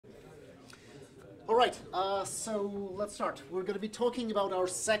All right, so let's start. We're going to be talking about our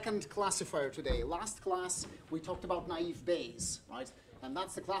second classifier today. Last class, we talked about naive Bayes, right? And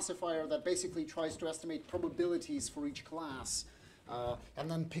that's the classifier that basically tries to estimate probabilities for each class and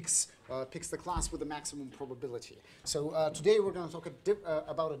then picks the class with the maximum probability. So today we're going to talk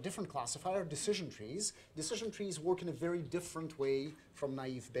about a different classifier, decision trees. Decision trees work in a very different way from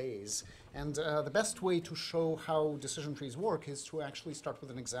naive Bayes. And the best way to show how decision trees work is to actually start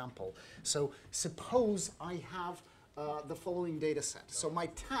with an example. So suppose I have the following data set. So my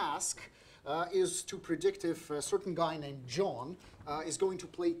task is to predict if a certain guy named John is going to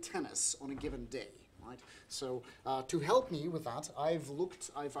play tennis on a given day. Right? So to help me with that,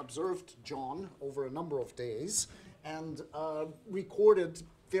 I've observed John over a number of days and recorded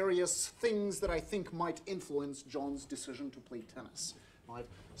various things that I think might influence John's decision to play tennis. Right?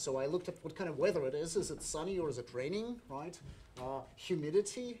 So I looked at what kind of weather it is. Is it sunny or is it raining? Right?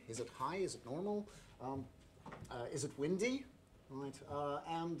 Humidity, is it high? Is it normal? Is it windy? Right?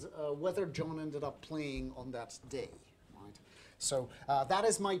 And whether John ended up playing on that day. Right? So that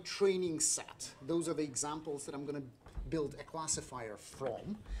is my training set. Those are the examples that I'm going to build a classifier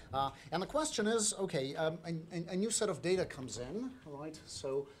from. And the question is, okay, a new set of data comes in, right?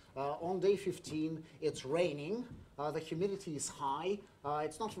 So on day 15, it's raining. The humidity is high.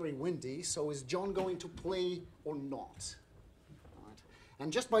 It's not very windy. So is John going to play or not? Right?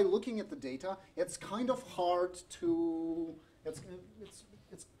 And just by looking at the data, it's kind of hard to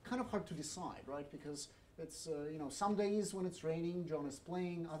it's kind of hard to decide, right? Because it's some days when it's raining, John is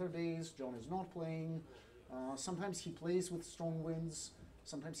playing. Other days, John is not playing. Sometimes he plays with strong winds.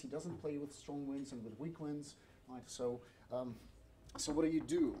 Sometimes he doesn't play with strong winds and with weak winds. Right? So, so what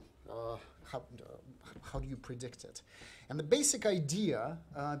do? How do you predict it? And the basic idea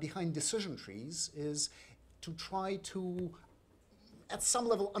behind decision trees is to try to, at some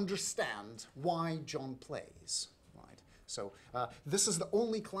level, understand why John plays. So this is the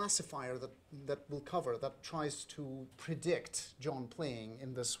only classifier that we'll cover that tries to predict John playing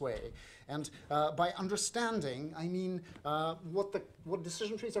in this way. And by understanding, I mean what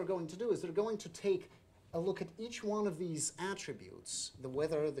decision trees are going to do is they're going to take a look at each one of these attributes, the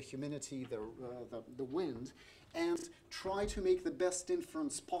weather, the humidity, the wind, and try to make the best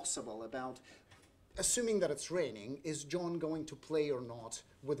inference possible about, assuming that it's raining, is John going to play or not?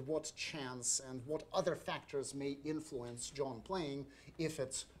 With what chance and what other factors may influence John playing if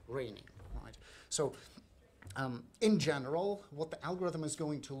it's raining, right? So in general, what the algorithm is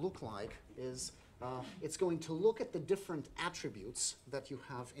going to look like is it's going to look at the different attributes that you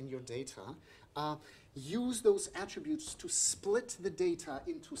have in your data, use those attributes to split the data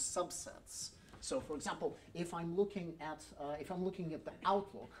into subsets. So for example, if I'm looking at the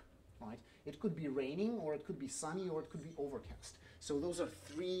outlook, right? It could be raining, or it could be sunny, or it could be overcast. So those are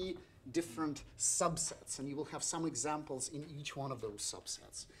three different subsets, and you will have some examples in each one of those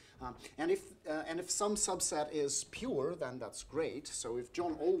subsets. And if some subset is pure, then that's great. So if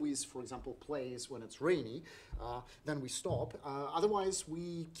John always, for example, plays when it's rainy, then we stop. Otherwise,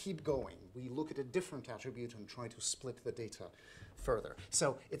 we keep going. We look at a different attribute and try to split the data further.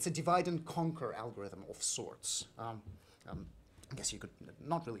 So it's a divide and conquer algorithm of sorts. I guess you could,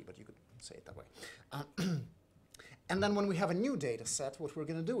 not really, but you could say it that way. And then when we have a new data set, what we're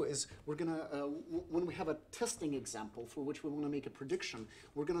going to do is when we have a testing example for which we want to make a prediction,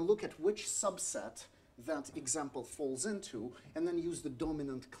 we're going to look at which subset that example falls into and then use the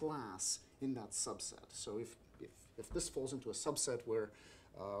dominant class in that subset. So if this falls into a subset where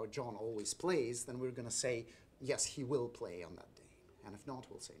John always plays, then we're going to say, yes, he will play on that day. And if not,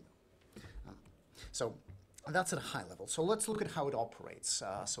 we'll say no. So that's at a high level. So let's look at how it operates.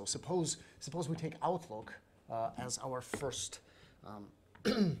 So suppose we take Outlook as our first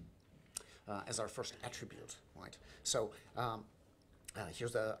attribute, right? So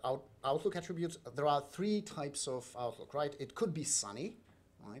here's the Outlook attribute. There are three types of Outlook, right? It could be sunny,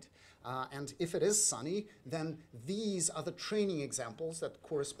 right? And if it is sunny, then these are the training examples that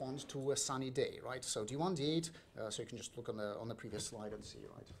correspond to a sunny day, right? So D1, D8. So you can just look on the previous slide and see,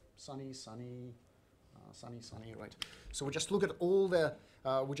 right? Sunny, sunny. Sunny, sunny, right? So we just look at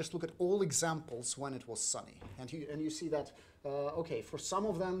all examples when it was sunny, and you see that okay, for some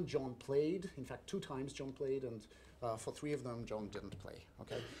of them John played. In fact, 2 times John played, and for 3 of them John didn't play.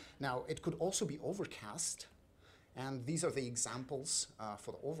 Okay. Now it could also be overcast, and these are the examples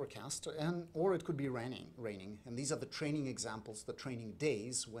for the overcast, or it could be raining, and these are the training examples, the training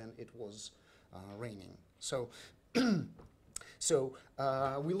days when it was raining. So so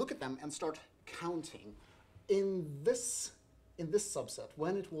we look at them and start counting in this subset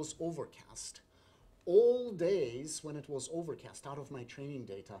when it was overcast. all days when it was overcast out of my training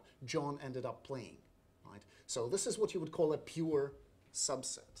data, John ended up playing, right? So this is what you would call a pure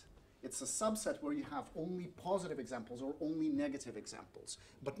subset. It's a subset where you have only positive examples or only negative examples,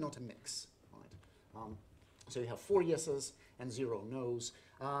 but not a mix, right? So you have 4 yeses and 0 nos.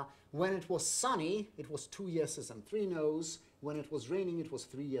 When it was sunny, it was 2 yeses and 3 nos. When it was raining, it was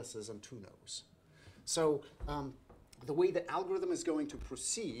 3 yeses and 2 nos. So the way the algorithm is going to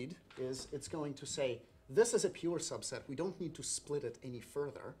proceed is it's going to say, this is a pure subset. We don't need to split it any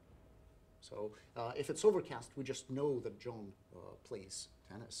further. So if it's overcast, we just know that John plays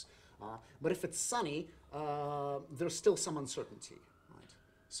tennis. But if it's sunny, there's still some uncertainty. Right?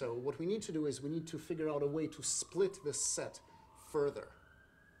 So what we need to do is we need to figure out a way to split this set further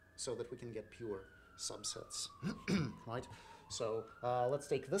so that we can get pure subsets. Right? So let's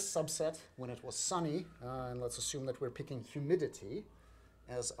take this subset when it was sunny, and let's assume that we're picking humidity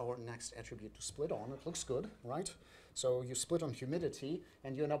as our next attribute to split on. It looks good, right? So you split on humidity,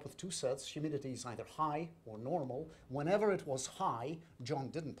 and you end up with 2 sets. Humidity is either high or normal. Whenever it was high, John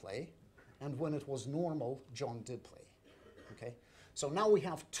didn't play, and when it was normal, John did play. Okay? So now we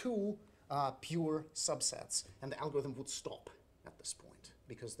have 2 pure subsets, and the algorithm would stop at this point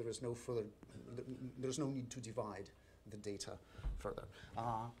because there's no need to divide the data further.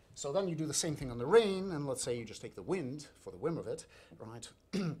 So then you do the same thing on the rain, and let's say you just take the wind for the whim of it, right?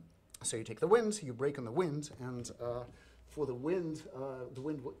 So you take the wind, you break on the wind, and for the wind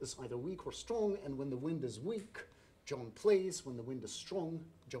is either weak or strong, and when the wind is weak, John plays. When the wind is strong,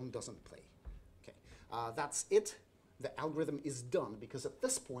 John doesn't play. Okay, that's it. The algorithm is done, because at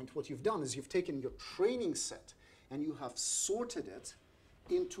this point, what you've done is you've taken your training set and you have sorted it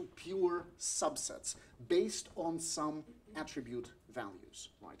into pure subsets based on some attribute values,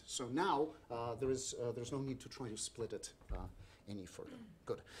 right? So now there's no need to try to split it any further.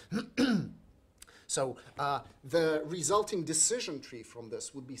 Good. So the resulting decision tree from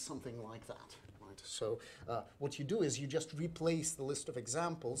this would be something like that, right? So what you do is you just replace the list of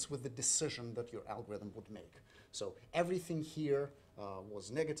examples with the decision that your algorithm would make. So everything here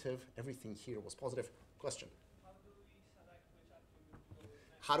was negative, everything here was positive. Question?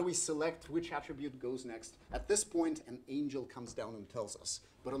 How do we select which attribute goes next? At this point, an angel comes down and tells us.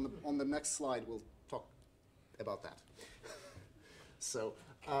 But on the next slide, we'll talk about that. So,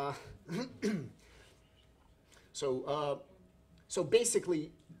 so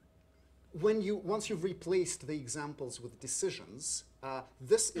basically, once you've replaced the examples with decisions,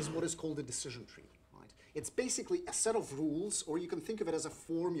 this is what is called a decision tree. Right? It's basically a set of rules, or you can think of it as a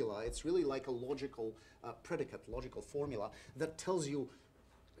formula. It's really like a logical predicate, logical formula that tells you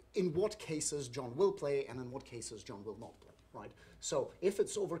in what cases John will play and in what cases John will not play, right? So if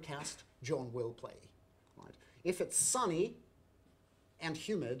it's overcast, John will play, right? If it's sunny and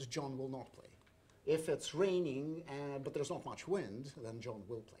humid, John will not play. If it's raining but there's not much wind, then John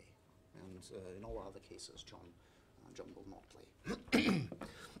will play. And in all other cases, John will not play.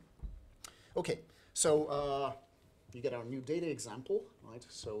 Okay, so you get our new data example, right?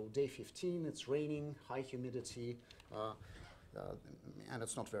 So day 15, it's raining, high humidity, and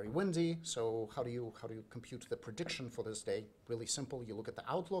it's not very windy. So how do you compute the prediction for this day? Really simple. You look at the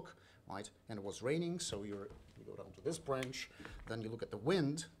outlook, right? And it was raining, so you go down to this branch. Then you look at the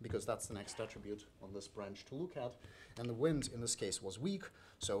wind, because that's the next attribute on this branch to look at. And the wind in this case was weak,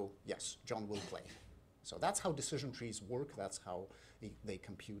 so yes, John will play. So that's how decision trees work. That's how they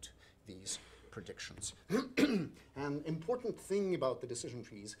compute these predictions. An important thing about the decision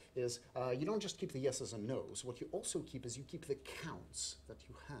trees is you don't just keep the yeses and nos. What you also keep is you keep the counts that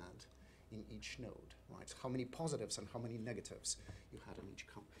you had in each node, right? How many positives and how many negatives you had in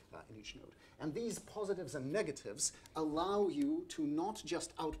each node. And these positives and negatives allow you to not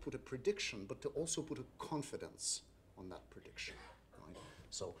just output a prediction, but to also put a confidence on that prediction, right?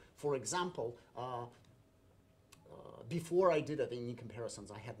 So, for example, before I did any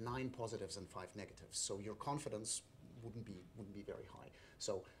comparisons, I had 9 positives and 5 negatives. So your confidence wouldn't be very high.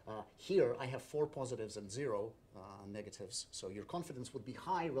 So here I have 4 positives and 0 negatives. So your confidence would be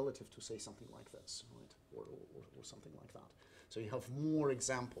high relative to, say, something like this, right? Or something like that. So you have more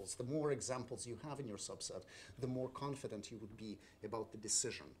examples. The more examples you have in your subset, the more confident you would be about the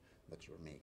decision that you're making.